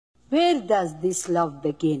Where does this love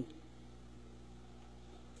begin?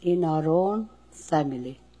 In our own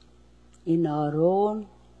family, in our own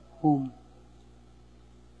home.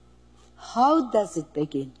 How does it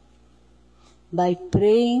begin? By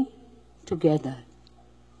praying together.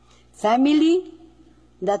 Family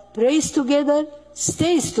that prays together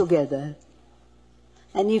stays together.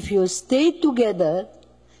 And if you stay together,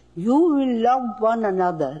 you will love one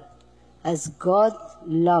another as God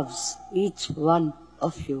loves each one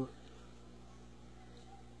of you.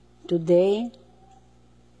 Today,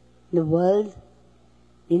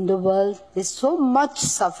 in the world, there's so much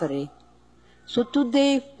suffering. So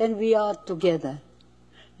today, when we are together,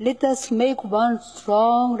 let us make one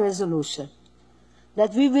strong resolution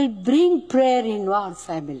that we will bring prayer in our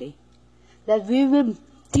family, that we will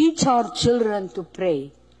teach our children to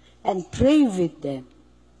pray and pray with them.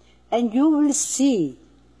 And you will see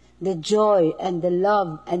the joy and the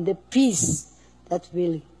love and the peace that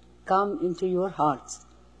will come into your hearts.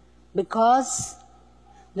 Because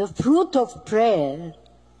the fruit of prayer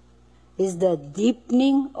is the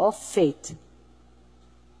deepening of faith.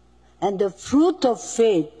 And the fruit of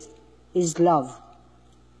faith is love.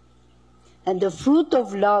 And the fruit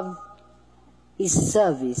of love is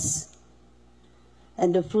service.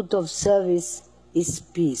 And the fruit of service is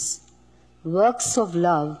peace. Works of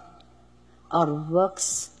love are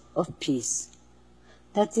works of peace.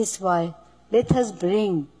 That is why let us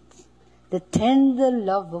bring the tender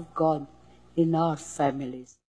love of God in our families.